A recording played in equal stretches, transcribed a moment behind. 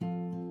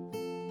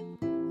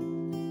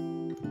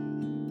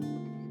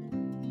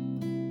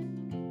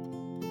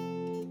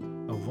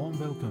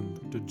welcome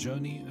to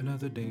Journey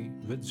Another Day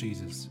with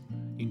Jesus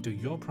into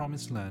your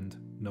promised land,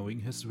 knowing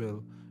His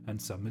will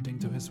and submitting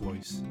to His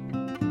voice.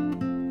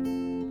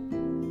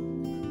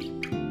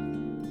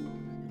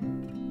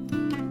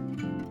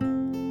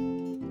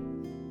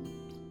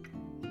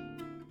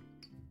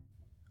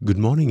 Good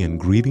morning and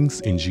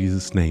greetings in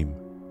Jesus' name.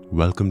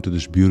 Welcome to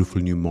this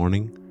beautiful new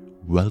morning.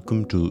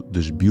 Welcome to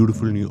this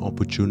beautiful new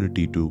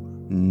opportunity to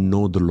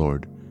know the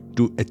Lord,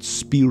 to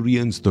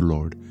experience the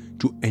Lord,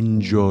 to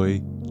enjoy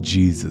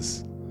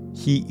Jesus.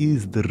 He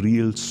is the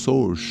real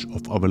source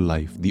of our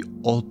life, the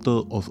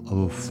author of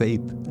our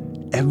faith.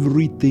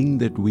 Everything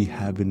that we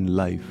have in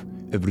life,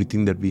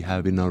 everything that we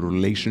have in our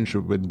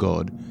relationship with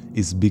God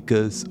is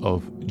because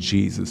of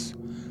Jesus.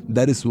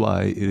 That is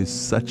why it is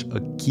such a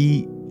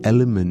key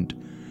element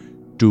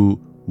to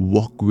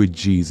walk with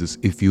Jesus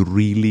if you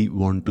really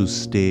want to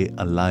stay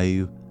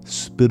alive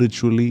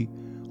spiritually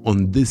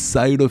on this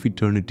side of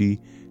eternity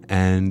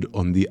and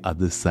on the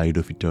other side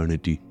of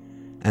eternity.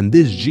 And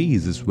this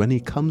Jesus, when He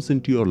comes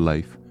into your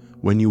life,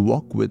 when you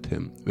walk with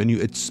Him, when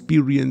you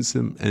experience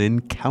Him and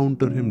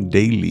encounter Him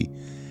daily,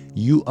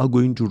 you are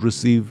going to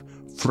receive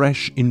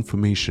fresh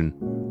information,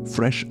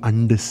 fresh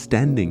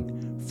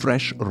understanding,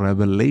 fresh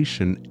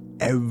revelation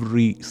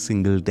every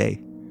single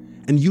day.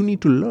 And you need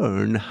to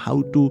learn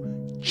how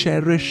to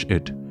cherish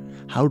it,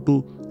 how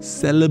to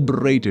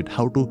celebrate it,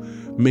 how to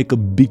make a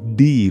big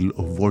deal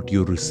of what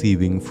you're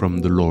receiving from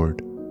the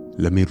Lord.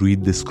 Let me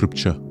read this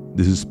scripture.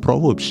 This is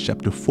Proverbs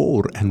chapter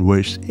 4 and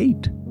verse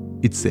 8.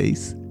 It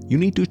says, you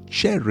need to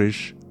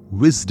cherish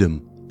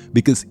wisdom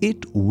because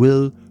it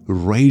will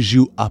raise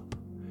you up.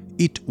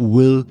 It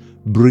will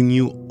bring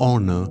you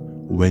honor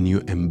when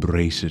you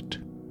embrace it.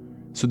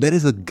 So there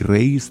is a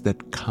grace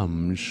that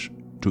comes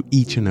to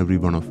each and every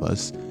one of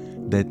us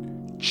that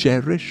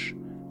cherish,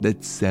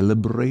 that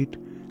celebrate,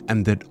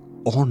 and that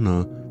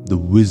honor the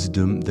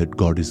wisdom that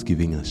God is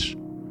giving us.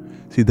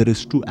 See, there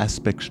is two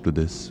aspects to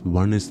this.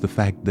 One is the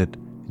fact that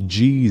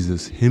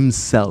Jesus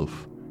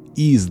Himself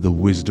is the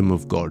wisdom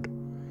of God.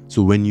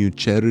 So when you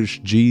cherish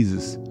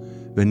Jesus,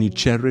 when you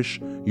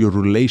cherish your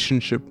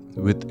relationship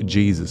with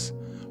Jesus,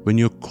 when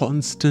you're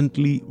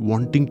constantly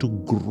wanting to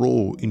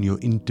grow in your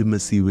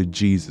intimacy with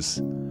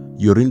Jesus,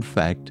 you're in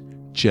fact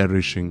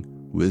cherishing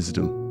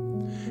wisdom.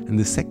 And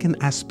the second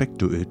aspect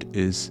to it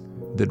is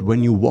that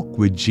when you walk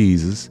with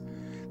Jesus,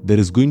 there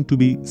is going to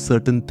be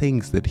certain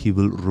things that He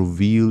will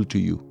reveal to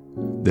you.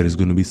 There is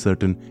going to be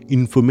certain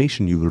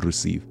information you will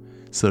receive,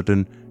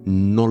 certain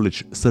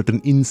knowledge,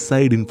 certain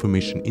inside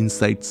information,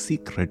 inside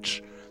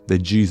secrets that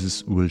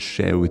Jesus will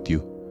share with you.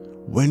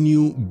 When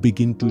you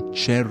begin to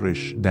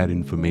cherish that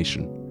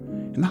information,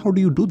 and how do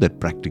you do that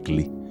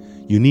practically?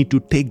 You need to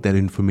take that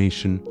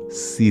information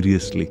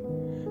seriously.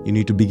 You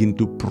need to begin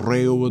to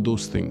pray over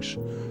those things.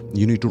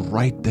 You need to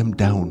write them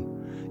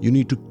down. You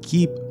need to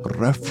keep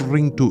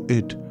referring to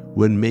it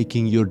when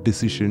making your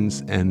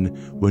decisions and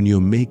when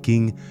you're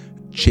making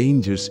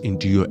changes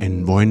into your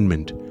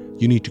environment.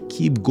 You need to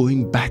keep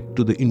going back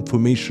to the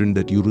information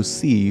that you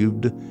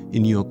received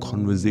in your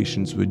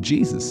conversations with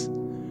Jesus.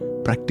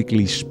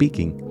 Practically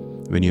speaking,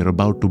 when you're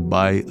about to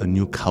buy a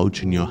new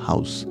couch in your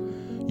house,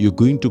 you're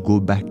going to go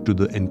back to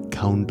the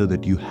encounter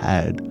that you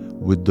had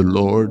with the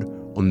Lord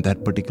on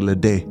that particular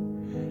day.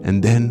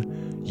 And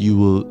then you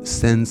will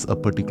sense a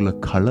particular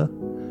color,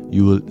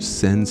 you will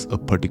sense a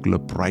particular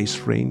price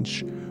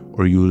range,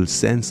 or you will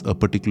sense a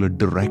particular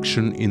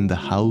direction in the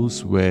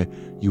house where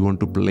you want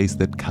to place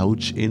that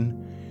couch in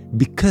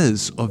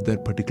because of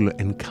that particular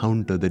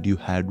encounter that you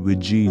had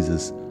with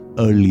Jesus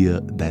earlier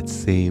that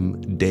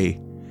same day.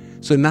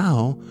 So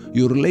now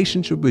your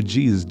relationship with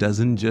Jesus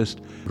doesn't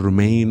just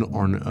remain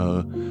on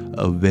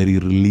a very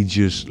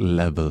religious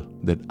level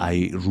that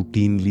I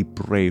routinely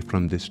pray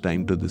from this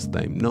time to this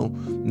time. No,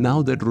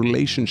 now that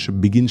relationship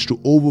begins to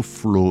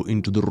overflow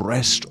into the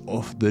rest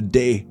of the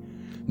day.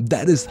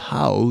 That is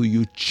how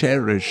you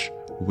cherish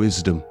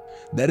wisdom.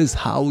 That is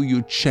how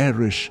you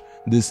cherish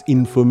this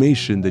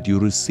information that you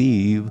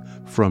receive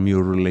from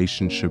your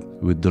relationship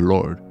with the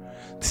Lord.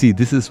 See,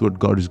 this is what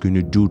God is going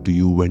to do to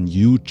you when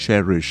you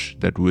cherish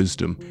that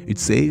wisdom. It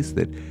says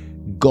that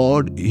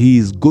God, He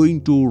is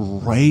going to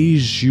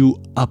raise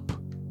you up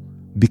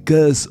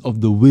because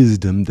of the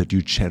wisdom that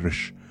you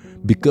cherish,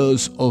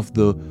 because of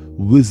the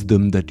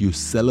wisdom that you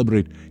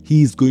celebrate.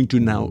 He is going to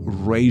now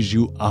raise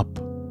you up.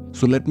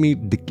 So let me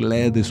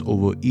declare this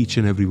over each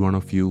and every one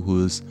of you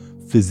who is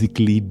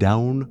physically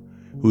down,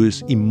 who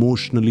is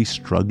emotionally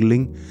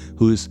struggling,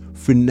 who is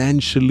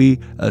financially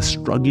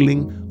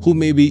struggling, who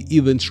may be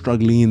even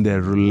struggling in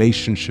their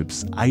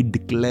relationships. I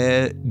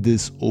declare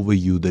this over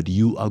you that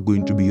you are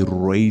going to be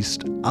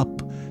raised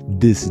up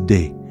this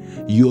day.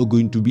 You are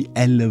going to be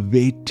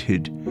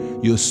elevated.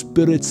 Your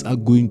spirits are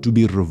going to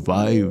be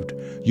revived.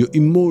 Your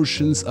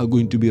emotions are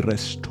going to be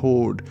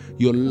restored.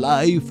 Your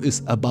life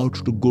is about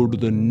to go to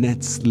the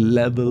next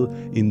level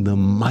in the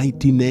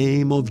mighty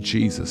name of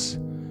Jesus.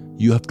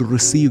 You have to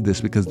receive this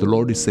because the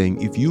Lord is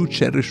saying, if you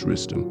cherish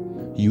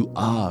wisdom, you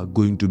are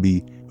going to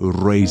be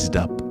raised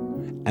up.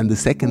 And the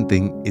second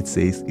thing, it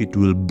says, it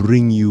will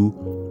bring you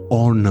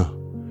honor.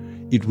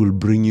 It will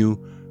bring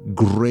you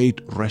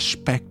great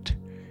respect.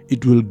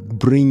 It will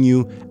bring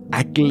you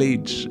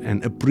accolades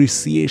and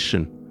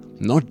appreciation,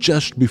 not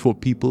just before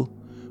people,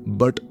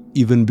 but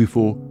even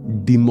before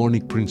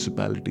demonic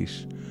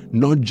principalities.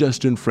 Not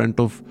just in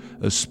front of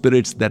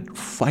spirits that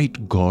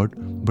fight God,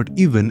 but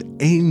even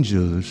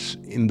angels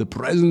in the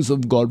presence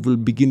of God will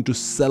begin to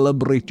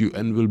celebrate you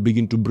and will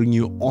begin to bring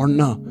you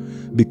honor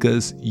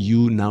because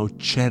you now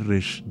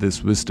cherish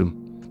this wisdom.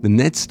 The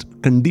next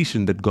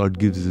condition that God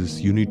gives is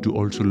you need to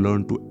also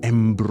learn to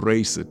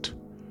embrace it.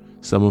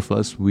 Some of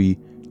us, we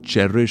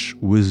cherish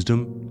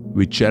wisdom,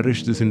 we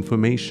cherish this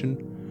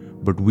information,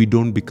 but we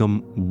don't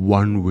become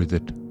one with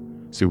it.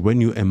 So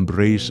when you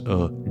embrace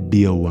a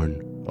dear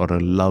one or a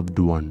loved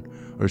one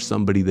or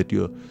somebody that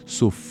you're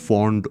so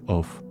fond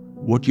of,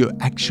 what you're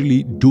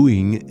actually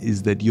doing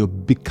is that you're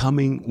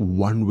becoming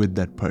one with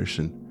that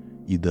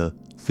person, either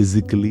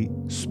physically,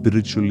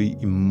 spiritually,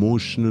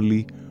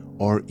 emotionally,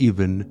 or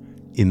even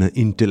in an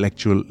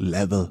intellectual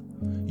level.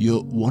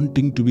 You're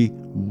wanting to be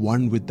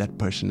one with that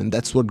person. And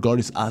that's what God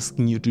is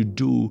asking you to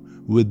do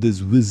with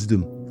this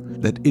wisdom,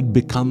 that it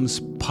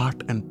becomes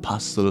part and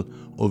parcel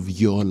of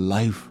your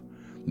life,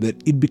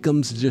 that it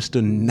becomes just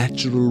a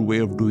natural way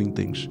of doing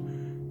things.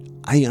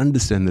 I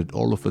understand that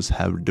all of us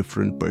have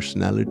different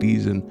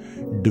personalities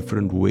and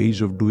different ways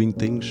of doing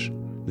things,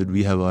 that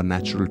we have our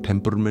natural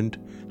temperament,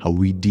 how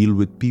we deal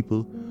with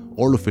people.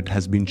 All of it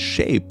has been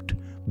shaped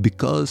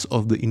because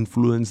of the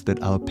influence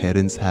that our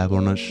parents have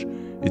on us.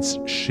 It's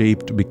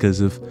shaped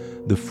because of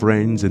the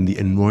friends and the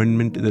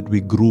environment that we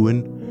grew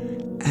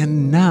in.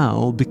 And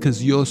now,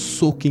 because you're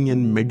soaking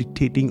and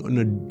meditating on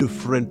a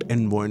different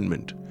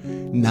environment,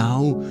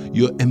 now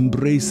you're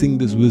embracing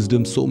this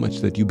wisdom so much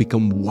that you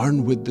become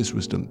one with this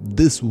wisdom.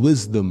 This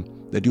wisdom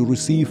that you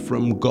receive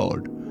from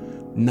God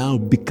now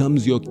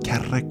becomes your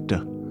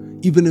character.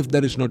 Even if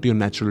that is not your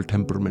natural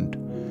temperament,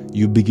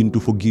 you begin to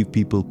forgive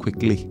people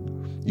quickly.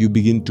 You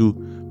begin to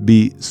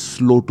be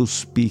slow to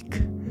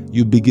speak.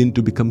 You begin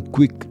to become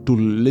quick to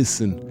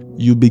listen.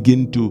 You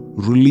begin to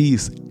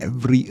release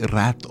every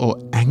wrath or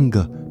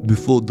anger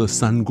before the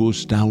sun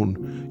goes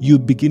down. You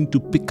begin to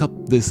pick up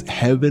this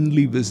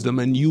heavenly wisdom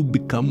and you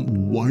become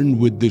one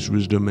with this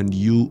wisdom and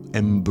you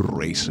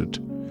embrace it.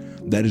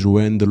 That is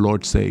when the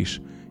Lord says,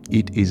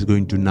 it is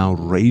going to now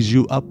raise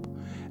you up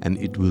and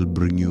it will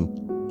bring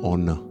you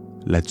honor.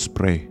 Let's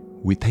pray.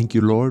 We thank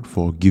you, Lord,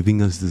 for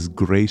giving us this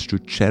grace to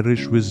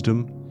cherish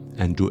wisdom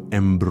and to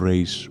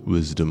embrace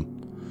wisdom,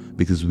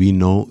 because we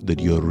know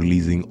that you're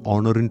releasing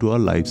honor into our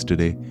lives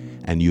today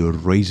and you're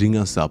raising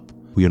us up.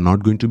 We are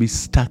not going to be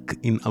stuck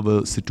in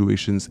our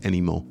situations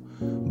anymore,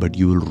 but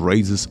you will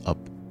raise us up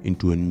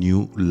into a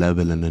new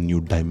level and a new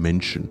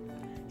dimension.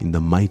 In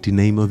the mighty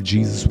name of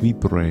Jesus we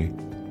pray.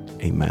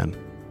 Amen.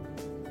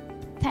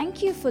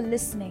 Thank you for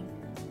listening.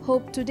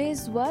 Hope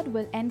today's word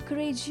will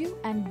encourage you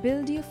and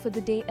build you for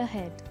the day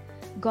ahead.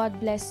 God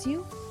bless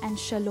you and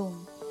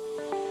shalom.